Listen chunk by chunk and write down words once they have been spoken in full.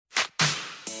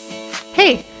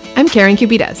Hey, I'm Karen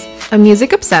Cubides, a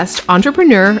music-obsessed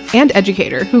entrepreneur and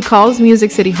educator who calls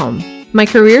Music City home. My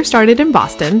career started in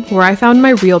Boston, where I found my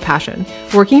real passion,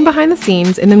 working behind the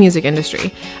scenes in the music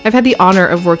industry. I've had the honor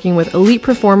of working with elite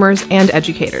performers and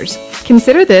educators.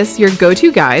 Consider this your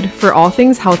go-to guide for all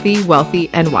things healthy, wealthy,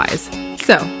 and wise.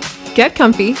 So, get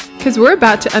comfy, because we're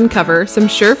about to uncover some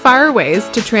surefire ways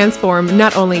to transform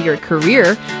not only your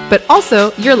career, but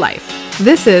also your life.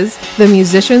 This is the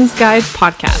Musician's Guide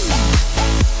Podcast.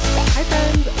 Hi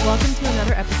friends, welcome to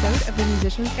another episode of the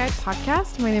Musician's Guide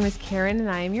Podcast. My name is Karen and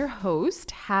I am your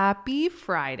host. Happy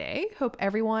Friday. Hope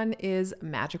everyone is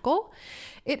magical.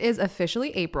 It is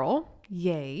officially April.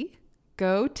 Yay.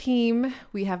 Go team.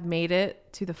 We have made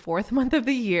it to the fourth month of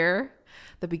the year,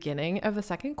 the beginning of the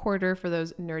second quarter for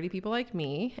those nerdy people like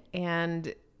me.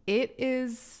 And it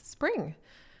is spring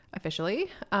officially.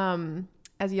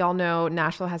 As y'all know,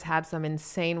 Nashville has had some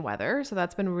insane weather, so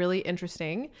that's been really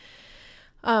interesting.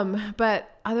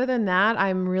 But other than that,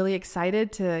 I'm really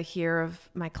excited to hear of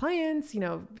my clients,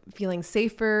 feeling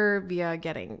safer via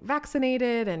getting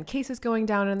vaccinated and cases going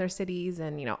down in their cities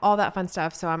and, all that fun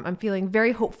stuff. So I'm feeling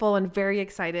very hopeful and very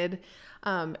excited.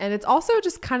 And it's also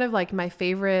just kind of like my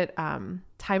favorite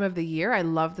time of the year. I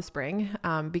love the spring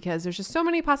because there's just so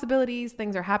many possibilities.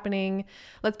 Things are happening.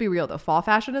 Let's be real though. Fall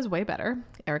fashion is way better.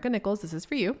 Erica Nichols, this is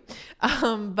for you.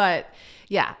 But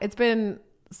yeah, it's been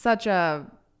such a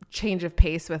change of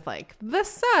pace with like the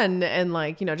sun and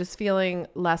just feeling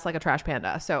less like a trash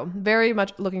panda. So very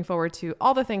much looking forward to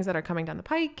all the things that are coming down the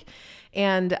pike.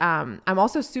 And I'm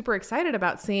also super excited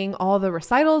about seeing all the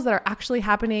recitals that are actually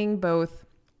happening, both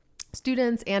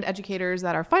students and educators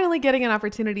that are finally getting an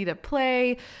opportunity to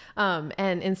play,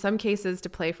 and in some cases to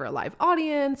play for a live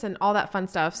audience and all that fun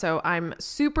stuff. So I'm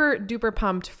super duper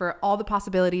pumped for all the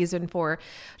possibilities and for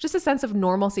just a sense of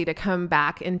normalcy to come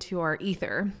back into our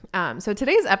ether. So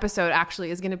today's episode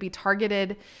actually is going to be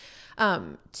targeted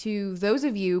to those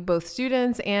of you, both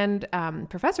students and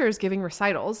professors giving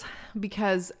recitals,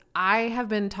 because I have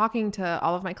been talking to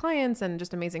all of my clients and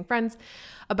just amazing friends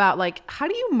about how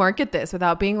do you market this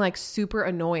without being super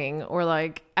annoying or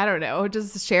I don't know,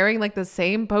 just sharing the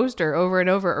same poster over and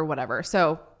over or whatever.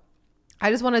 So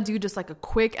I just want to do just a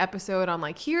quick episode on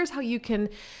here's how you can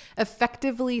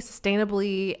effectively,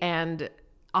 sustainably, and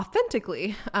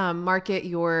authentically market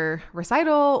your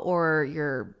recital or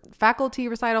your faculty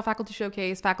recital, faculty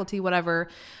showcase, faculty whatever.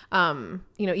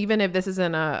 Even if this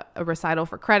isn't a recital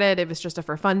for credit, if it's just a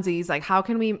for funsies, how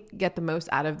can we get the most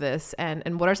out of this,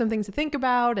 and what are some things to think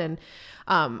about? And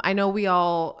I know we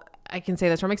all, I can say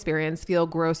this from experience, feel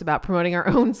gross about promoting our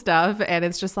own stuff. And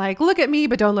it's just look at me,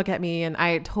 but don't look at me. And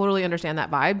I totally understand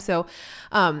that vibe. So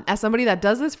as somebody that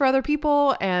does this for other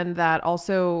people and that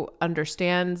also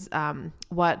understands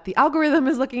what the algorithm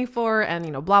is looking for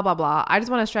and, blah, blah, blah, I just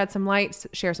want to shed some light,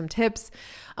 share some tips.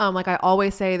 Like I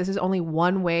always say, this is only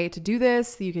one way to do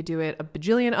this. You could do it a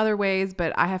bajillion other ways,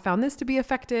 but I have found this to be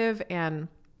effective. And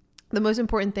the most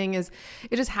important thing is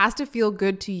it just has to feel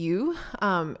good to you.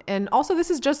 And also this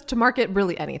is just to market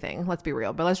really anything, let's be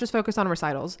real, but let's just focus on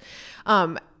recitals.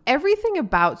 Everything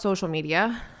about social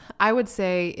media, I would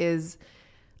say is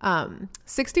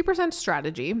 60%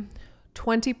 strategy,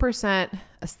 20%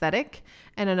 aesthetic,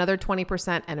 and another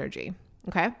 20% energy.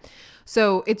 Okay.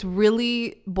 So it's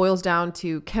really boils down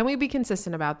to, can we be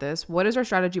consistent about this? What is our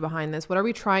strategy behind this? What are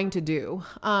we trying to do?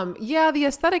 Yeah, the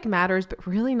aesthetic matters, but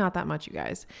really not that much, you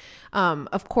guys.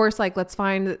 Of course, let's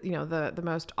find, the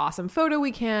most awesome photo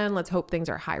we can. Let's hope things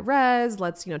are high res.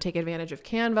 Let's, take advantage of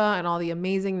Canva and all the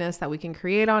amazingness that we can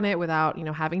create on it without,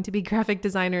 having to be graphic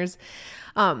designers.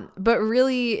 But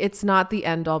really it's not the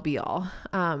end all be all.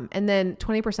 And then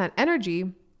 20%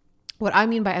 energy. What I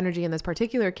mean by energy in this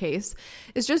particular case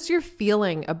is just your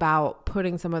feeling about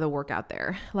putting some of the work out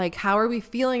there. How are we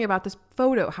feeling about this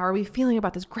photo? How are we feeling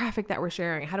about this graphic that we're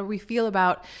sharing? How do we feel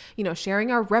about, sharing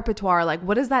our repertoire?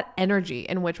 What is that energy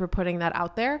in which we're putting that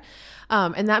out there?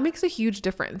 And that makes a huge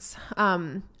difference.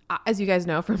 As you guys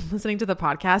know from listening to the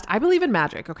podcast, I believe in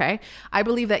magic, okay? I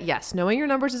believe that yes, knowing your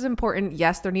numbers is important.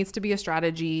 Yes, there needs to be a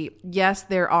strategy. Yes,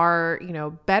 there are,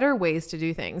 better ways to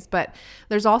do things, but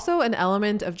there's also an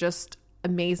element of just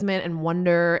amazement and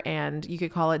wonder, and you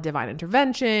could call it divine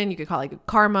intervention, you could call it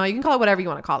karma, you can call it whatever you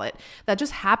want to call it. That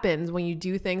just happens when you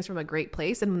do things from a great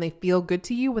place and when they feel good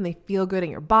to you, when they feel good in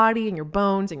your body and your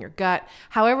bones and your gut,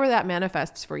 however that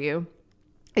manifests for you.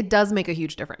 It does make a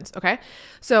huge difference. Okay.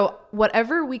 So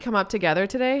whatever we come up together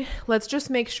today, let's just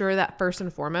make sure that first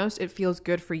and foremost, it feels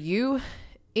good for you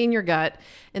in your gut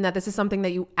and that this is something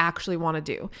that you actually want to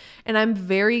do. And I'm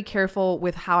very careful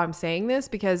with how I'm saying this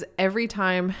because every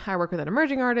time I work with an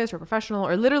emerging artist or professional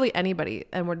or literally anybody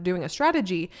and we're doing a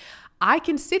strategy, I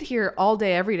can sit here all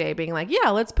day, every day being like,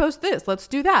 yeah, let's post this. Let's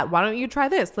do that. Why don't you try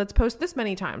this? Let's post this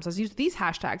many times. Let's use these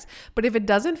hashtags. But if it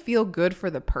doesn't feel good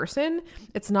for the person,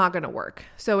 it's not going to work.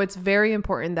 So it's very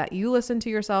important that you listen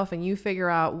to yourself and you figure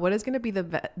out what is going to be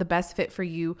the best fit for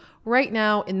you right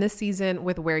now in this season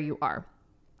with where you are.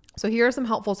 So here are some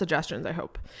helpful suggestions, I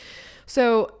hope.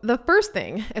 So the first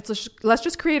thing, let's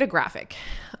just create a graphic.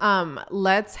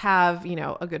 Let's have,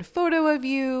 a good photo of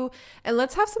you and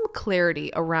let's have some clarity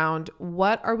around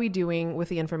what are we doing with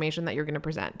the information that you're going to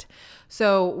present.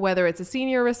 So whether it's a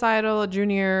senior recital, a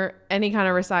junior, any kind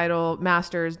of recital,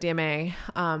 master's, DMA,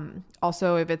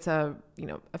 also if it's a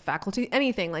faculty,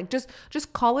 anything, like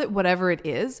just call it whatever it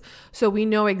is. So we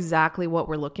know exactly what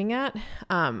we're looking at.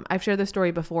 I've shared this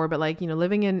story before, but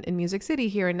living in Music City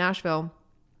here in Nashville,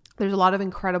 there's a lot of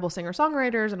incredible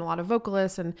singer-songwriters and a lot of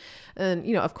vocalists and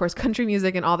of course, country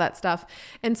music and all that stuff.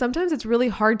 And sometimes it's really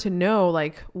hard to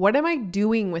know, what am I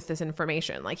doing with this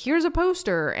information? Here's a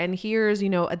poster and here's,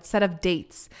 a set of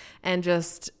dates and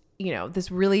just, this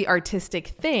really artistic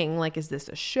thing. Is this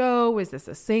a show? Is this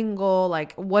a single?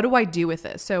 What do I do with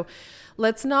this? So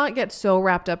let's not get so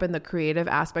wrapped up in the creative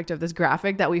aspect of this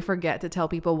graphic that we forget to tell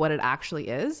people what it actually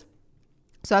is.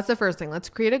 So that's the first thing. Let's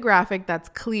create a graphic that's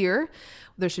clear.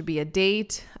 There should be a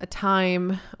date, a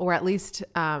time, or at least,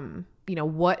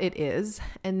 what it is.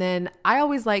 And then I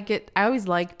always like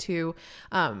to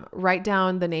write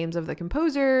down the names of the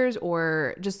composers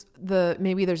or just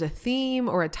maybe there's a theme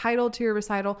or a title to your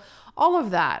recital. All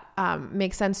of that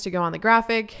makes sense to go on the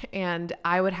graphic. And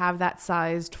I would have that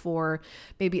sized for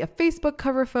maybe a Facebook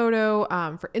cover photo,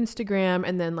 for Instagram,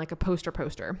 and then a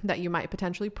poster that you might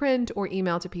potentially print or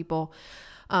email to people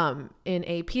in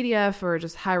a PDF or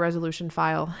just high resolution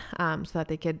file, so that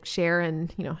they could share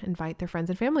and, invite their friends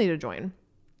and family to join.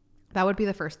 That would be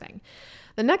the first thing.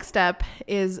 The next step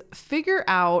is figure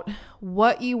out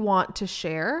what you want to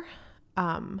share,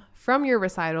 from your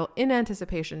recital in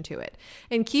anticipation to it.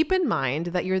 And keep in mind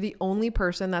that you're the only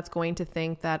person that's going to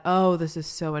think that, oh, this is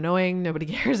so annoying. Nobody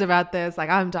cares about this.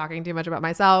 I'm talking too much about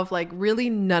myself. Really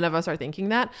none of us are thinking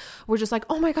that. We're just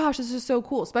oh my gosh, this is so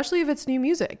cool. Especially if it's new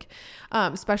music.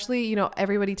 Especially,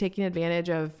 everybody taking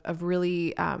advantage of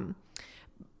really,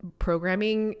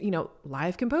 programming,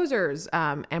 live composers,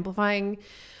 amplifying,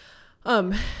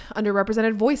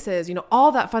 underrepresented voices,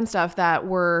 all that fun stuff that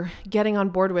we're getting on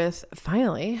board with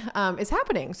finally, is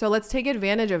happening. So let's take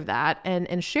advantage of that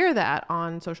and share that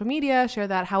on social media, share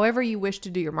that however you wish to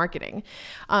do your marketing.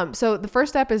 So the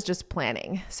first step is just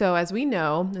planning. So as we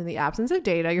know, in the absence of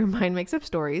data, your mind makes up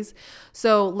stories.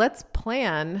 So let's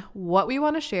plan what we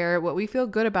want to share, what we feel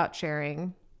good about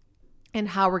sharing, and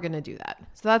how we're going to do that.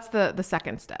 So that's the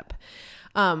second step.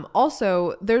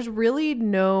 Also, there's really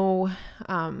no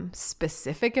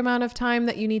specific amount of time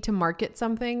that you need to market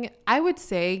something. I would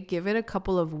say give it a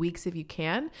couple of weeks if you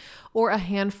can, or a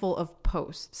handful of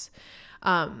posts.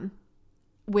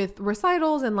 With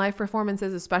recitals and live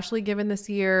performances, especially given this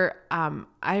year,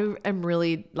 I am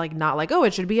really not oh,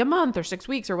 it should be a month or 6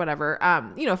 weeks or whatever.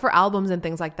 For albums and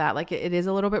things like that, it is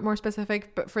a little bit more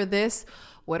specific. But for this,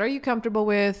 what are you comfortable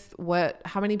with?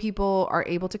 How many people are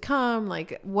able to come?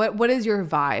 What is your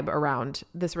vibe around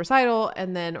this recital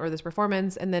or this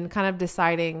performance? And then kind of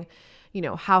deciding,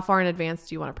 how far in advance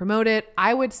do you want to promote it?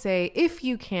 I would say if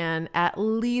you can, at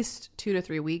least 2 to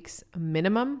 3 weeks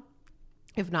minimum,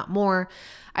 if not more.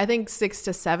 I think 6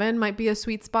 to 7 might be a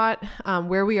sweet spot.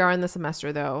 Where we are in the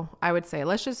semester, though, I would say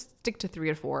let's just stick to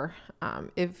 3 or 4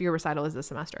 if your recital is this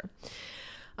semester.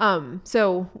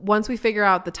 So once we figure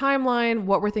out the timeline,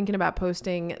 what we're thinking about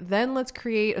posting, then let's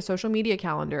create a social media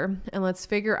calendar and let's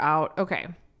figure out, okay,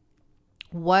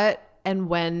 what and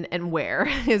when and where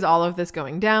is all of this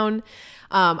going down.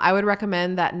 I would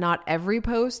recommend that not every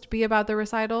post be about the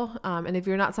recital. And if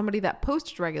you're not somebody that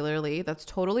posts regularly, that's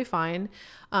totally fine.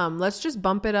 Let's just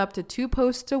bump it up to 2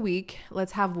 posts a week.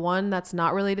 Let's have one that's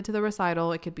not related to the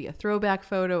recital. It could be a throwback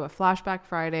photo, a flashback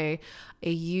Friday,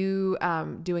 you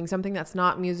doing something that's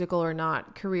not musical or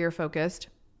not career focused.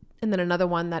 And then another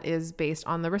one that is based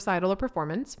on the recital or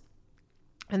performance.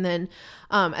 And then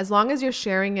as long as you're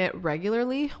sharing it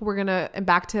regularly, and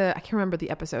back to, I can't remember the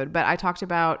episode, but I talked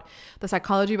about the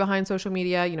psychology behind social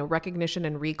media, recognition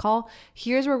and recall.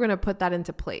 Here's where we're going to put that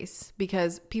into place,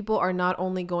 because people are not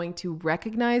only going to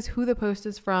recognize who the post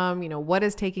is from, what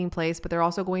is taking place, but they're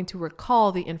also going to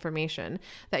recall the information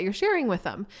that you're sharing with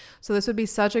them. So this would be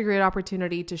such a great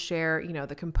opportunity to share,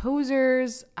 the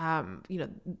composers,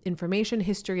 information,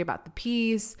 history about the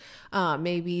piece,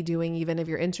 maybe doing, even if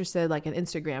you're interested, like an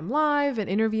Instagram Live and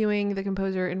interviewing the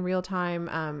composer in real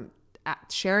time,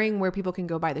 sharing where people can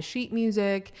go buy the sheet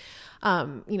music,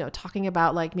 talking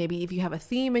about like maybe if you have a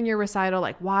theme in your recital,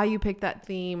 like why you picked that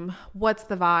theme, what's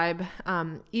the vibe,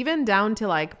 even down to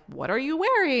like, what are you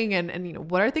wearing and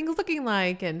what are things looking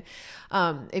like? And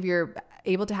if you're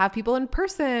able to have people in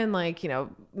person, like,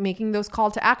 making those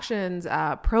call to actions,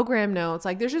 program notes,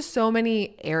 like there's just so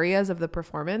many areas of the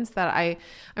performance that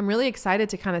I'm really excited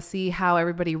to kind of see how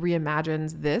everybody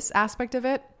reimagines this aspect of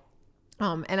it.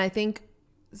 And I think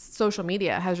social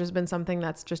media has just been something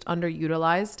that's just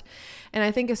underutilized. And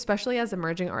I think especially as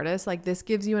emerging artists, like this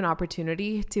gives you an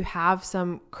opportunity to have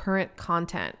some current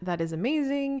content that is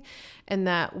amazing and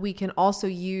that we can also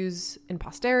use in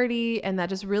posterity, and that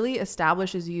just really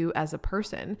establishes you as a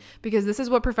person, because this is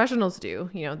what professionals do.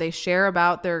 They share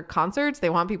about their concerts. They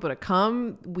want people to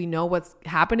come. We know what's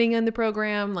happening in the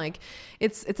program. Like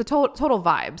it's a total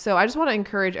vibe. So I just want to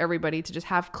encourage everybody to just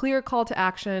have clear call to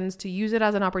actions, to use it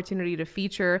as an opportunity to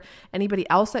feature anybody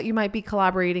else that you might be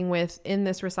collaborating with in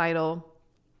this recital.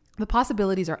 The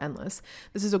possibilities are endless.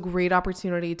 This is a great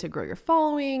opportunity to grow your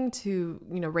following, to,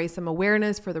 raise some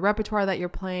awareness for the repertoire that you're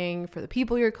playing, for the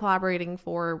people you're collaborating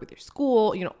for, with your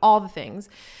school, all the things.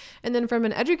 And then from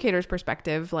an educator's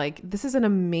perspective, like this is an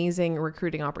amazing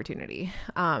recruiting opportunity.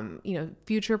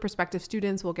 Future prospective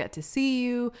students will get to see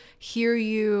you, hear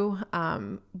you,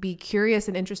 be curious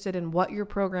and interested in what you're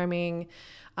programming,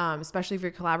 especially if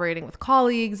you're collaborating with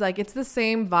colleagues. Like it's the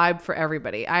same vibe for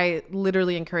everybody. I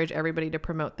literally encourage everybody to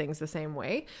promote things the same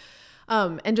way.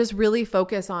 And just really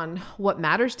focus on what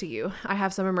matters to you. I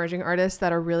have some emerging artists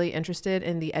that are really interested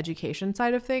in the education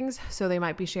side of things. So they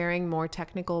might be sharing more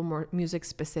technical, more music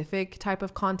specific type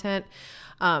of content.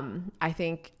 I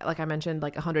think, like I mentioned,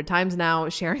 like 100 times now,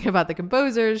 sharing about the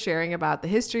composers, sharing about the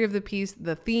history of the piece,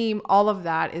 the theme, all of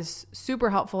that is super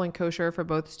helpful and kosher for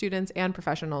both students and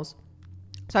professionals.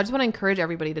 So I just want to encourage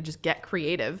everybody to just get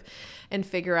creative and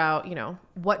figure out,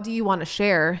 what do you want to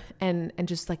share, and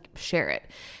just like share it.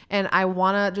 And I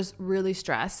want to just really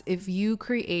stress, if you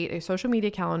create a social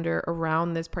media calendar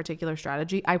around this particular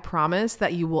strategy, I promise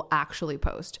that you will actually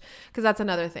post, because that's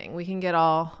another thing. We can get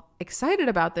all excited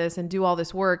about this and do all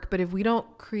this work, but if we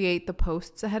don't create the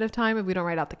posts ahead of time, if we don't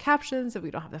write out the captions, if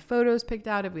we don't have the photos picked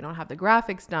out, if we don't have the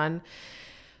graphics done,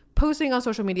 posting on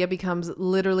social media becomes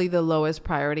literally the lowest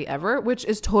priority ever, which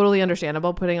is totally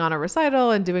understandable. Putting on a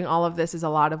recital and doing all of this is a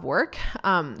lot of work.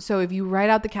 So if you write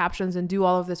out the captions and do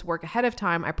all of this work ahead of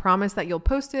time, I promise that you'll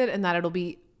post it and that it'll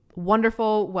be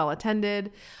wonderful, well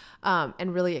attended,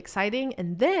 and really exciting.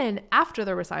 And then after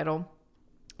the recital,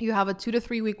 you have a 2 to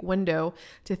 3 week window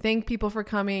to thank people for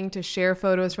coming, to share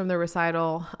photos from the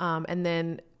recital, and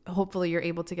then hopefully you're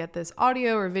able to get this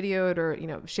audio or videoed,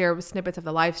 or share snippets of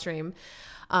the live stream.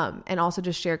 And also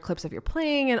just share clips of your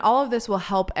playing. And all of this will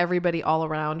help everybody all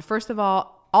around. First of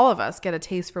all of us get a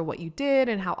taste for what you did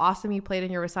and how awesome you played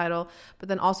in your recital, but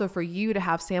then also for you to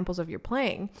have samples of your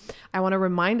playing. I want to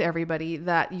remind everybody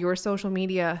that your social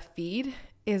media feed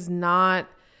is not,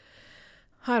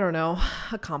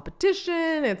 a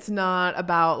competition. It's not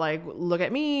about like, look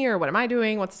at me, or what am I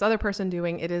doing? What's this other person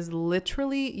doing? It is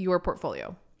literally your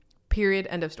portfolio. Period.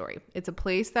 End of story. It's a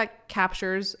place that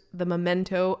captures the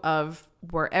memento of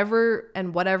wherever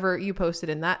and whatever you posted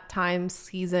in that time,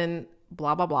 season,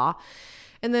 blah, blah, blah.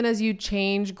 And then as you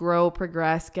change, grow,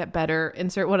 progress, get better,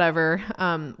 insert whatever,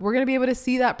 we're going to be able to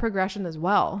see that progression as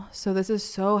well. So this is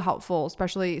so helpful,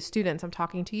 especially students. I'm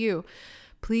talking to you.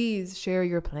 Please share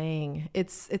your playing.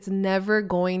 It's never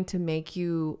going to make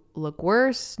you look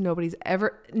worse. Nobody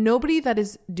that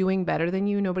is doing better than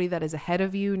you, nobody that is ahead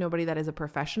of you, nobody that is a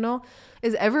professional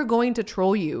is ever going to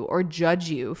troll you or judge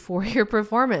you for your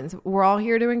performance. We're all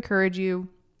here to encourage you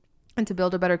and to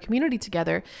build a better community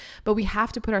together, but we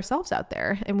have to put ourselves out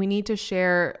there, and we need to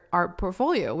share our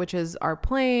portfolio, which is our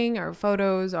playing, our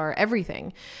photos, our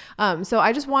everything. So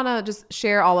I just want to just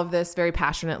share all of this very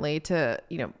passionately to,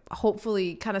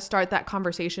 hopefully kind of start that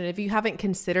conversation. If you haven't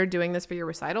considered doing this for your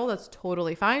recital, that's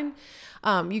totally fine.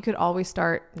 You could always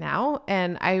start now.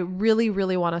 And I really,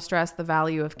 really want to stress the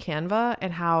value of Canva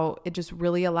and how it just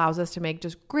really allows us to make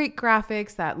just great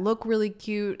graphics that look really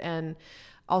cute and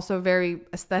also very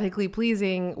aesthetically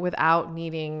pleasing without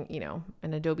needing,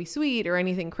 an Adobe Suite or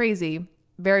anything crazy.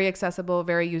 Very accessible,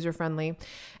 very user-friendly.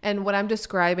 And what I'm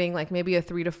describing, like maybe a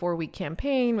 3 to 4 week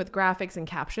campaign with graphics and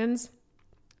captions,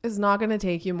 is not going to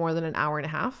take you more than an hour and a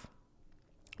half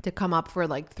to come up for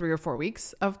like 3 or 4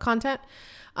 weeks of content.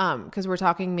 Because we're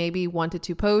talking maybe 1 to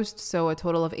 2 posts. So a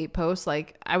total of 8 posts,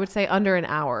 like I would say under an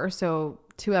hour. So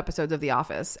 2 episodes of The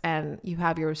Office, and you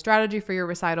have your strategy for your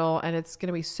recital, and it's going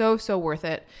to be so, so worth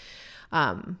it.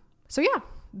 So yeah,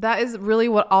 that is really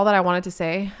all that I wanted to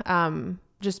say.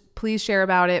 Just please share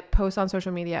about it, post on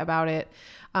social media about it,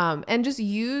 and just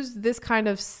use this kind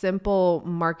of simple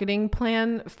marketing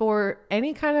plan for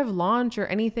any kind of launch or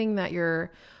anything that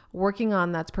you're working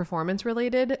on that's performance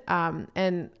related.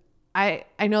 And I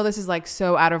know this is like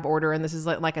so out of order and this is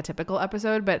like a typical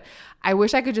episode, but I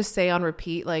wish I could just say on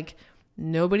repeat, like,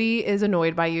 nobody is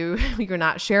annoyed by you. You're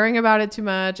not sharing about it too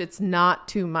much. It's not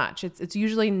too much. It's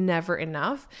usually never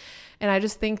enough. And I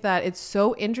just think that it's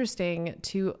so interesting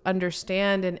to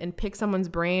understand and pick someone's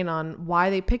brain on why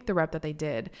they picked the rep that they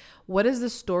did. What is the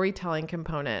storytelling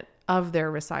component of their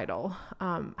recital?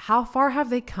 How far have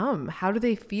they come? How do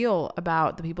they feel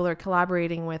about the people they're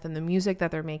collaborating with and the music that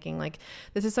they're making? Like,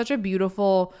 this is such a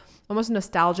beautiful, almost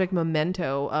nostalgic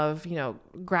memento of,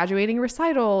 graduating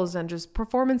recitals and just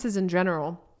performances in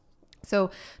general.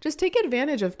 So just take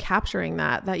advantage of capturing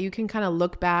that you can kind of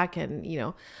look back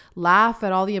and, laugh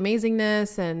at all the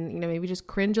amazingness and, maybe just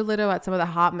cringe a little at some of the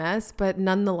hot mess, but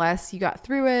nonetheless, you got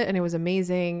through it and it was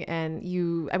amazing. And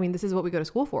this is what we go to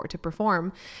school for, to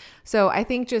perform. So I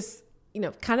think just,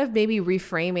 kind of maybe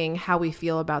reframing how we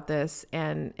feel about this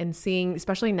and seeing,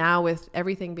 especially now with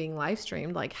everything being live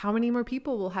streamed, like how many more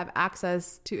people will have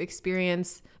access to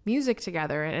experience music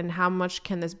together, and how much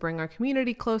can this bring our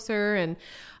community closer and,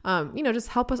 just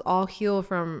help us all heal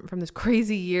from this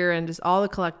crazy year and just all the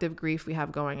collective grief we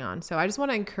have going on. So I just want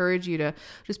to encourage you to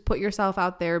just put yourself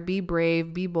out there, be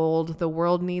brave, be bold. The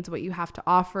world needs what you have to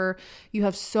offer. You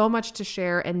have so much to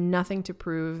share and nothing to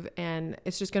prove, and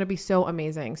it's just going to be so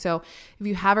amazing. So if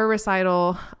you have a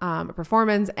recital, a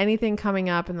performance, anything coming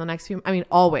up in the next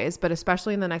always, but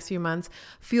especially in the next few months,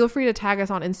 feel free to tag us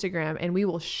on Instagram and we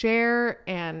will share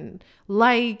and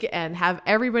like and have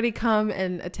everybody come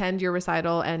and attend your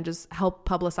recital and just help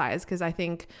publicize, because I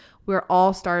think we're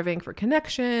all starving for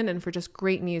connection and for just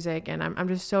great music. And I'm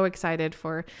just so excited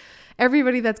for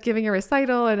everybody that's giving a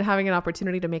recital and having an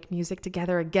opportunity to make music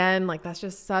together again. Like, that's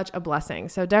just such a blessing.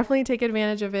 So definitely take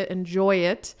advantage of it. Enjoy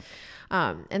it.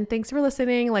 And thanks for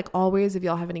listening. Like always, if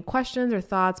y'all have any questions or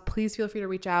thoughts, please feel free to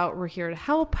reach out. We're here to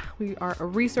help. We are a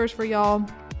resource for y'all.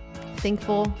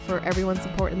 Thankful for everyone's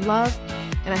support and love.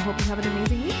 And I hope you have an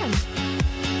amazing weekend.